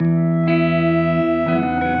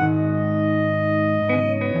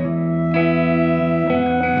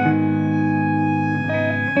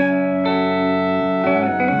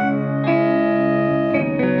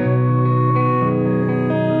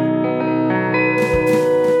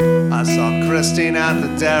I saw Christine at the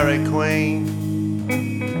Dairy Queen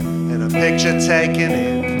in a picture taken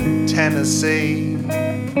in Tennessee.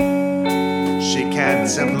 She can't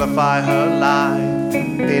simplify her life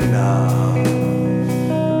enough.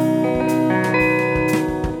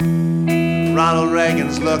 Ronald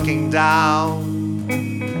Reagan's looking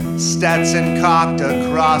down, Stetson cocked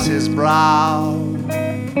across his brow,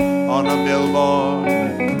 on a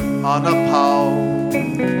billboard, on a pole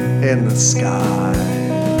in the sky.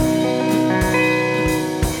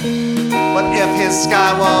 But if his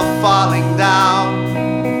sky were falling down,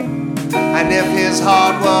 and if his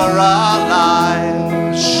heart were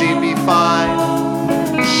alive, she'd be fine,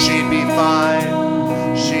 she'd be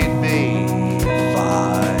fine, she'd be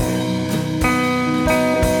fine.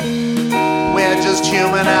 We're just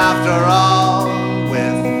human after all,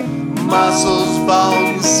 with muscles,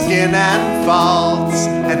 bones, skin and faults,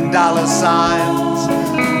 and dollar signs,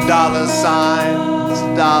 dollar signs,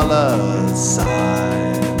 dollar signs.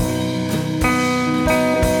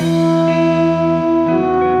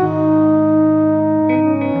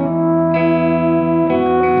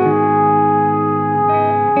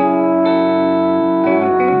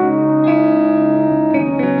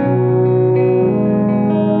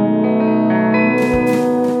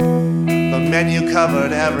 Menu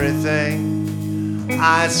covered everything,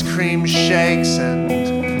 ice cream shakes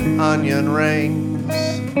and onion rings.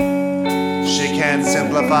 She can't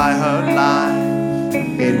simplify her life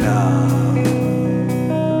enough.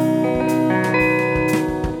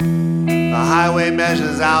 The highway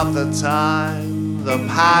measures out the time, the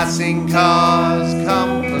passing cars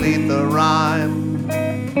complete the rhyme.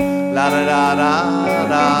 La da da da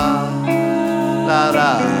da, la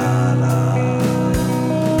da.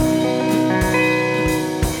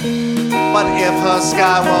 But if her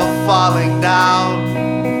sky were falling down,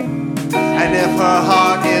 and if her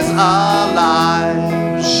heart is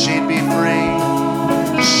alive, she'd be free,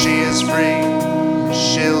 she is free,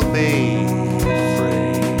 she'll be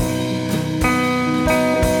free.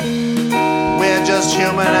 We're just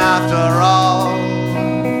human after all,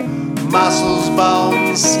 muscles,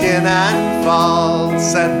 bones, skin and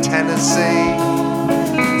faults, and Tennessee,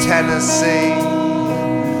 Tennessee,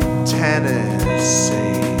 Tennessee.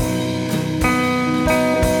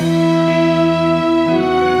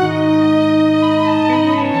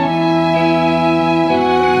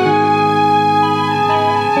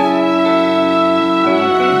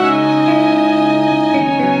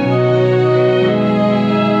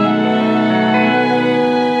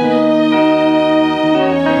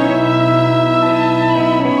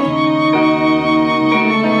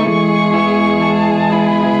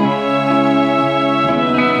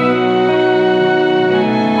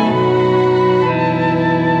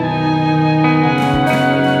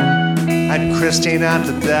 Christine at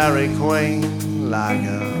the Dairy Queen, like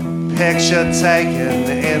a picture taken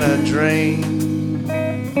in a dream,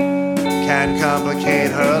 can't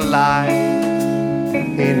complicate her life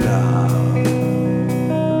enough.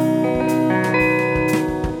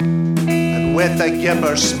 And with a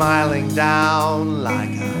gipper smiling down,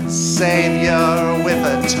 like a savior with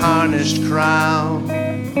a tarnished crown,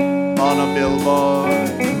 on a billboard,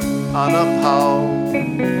 on a pole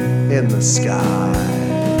in the sky.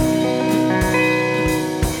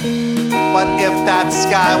 But if that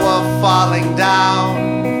sky were falling down,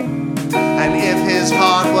 and if his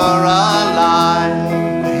heart were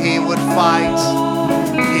alive, he would fight,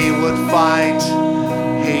 he would fight,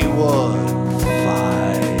 he would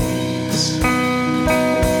fight.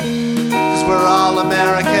 'Cause we're all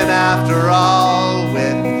American after all,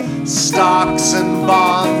 with stocks and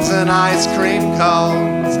bonds and ice cream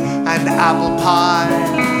cones, and apple pie,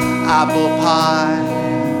 apple pie,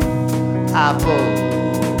 apple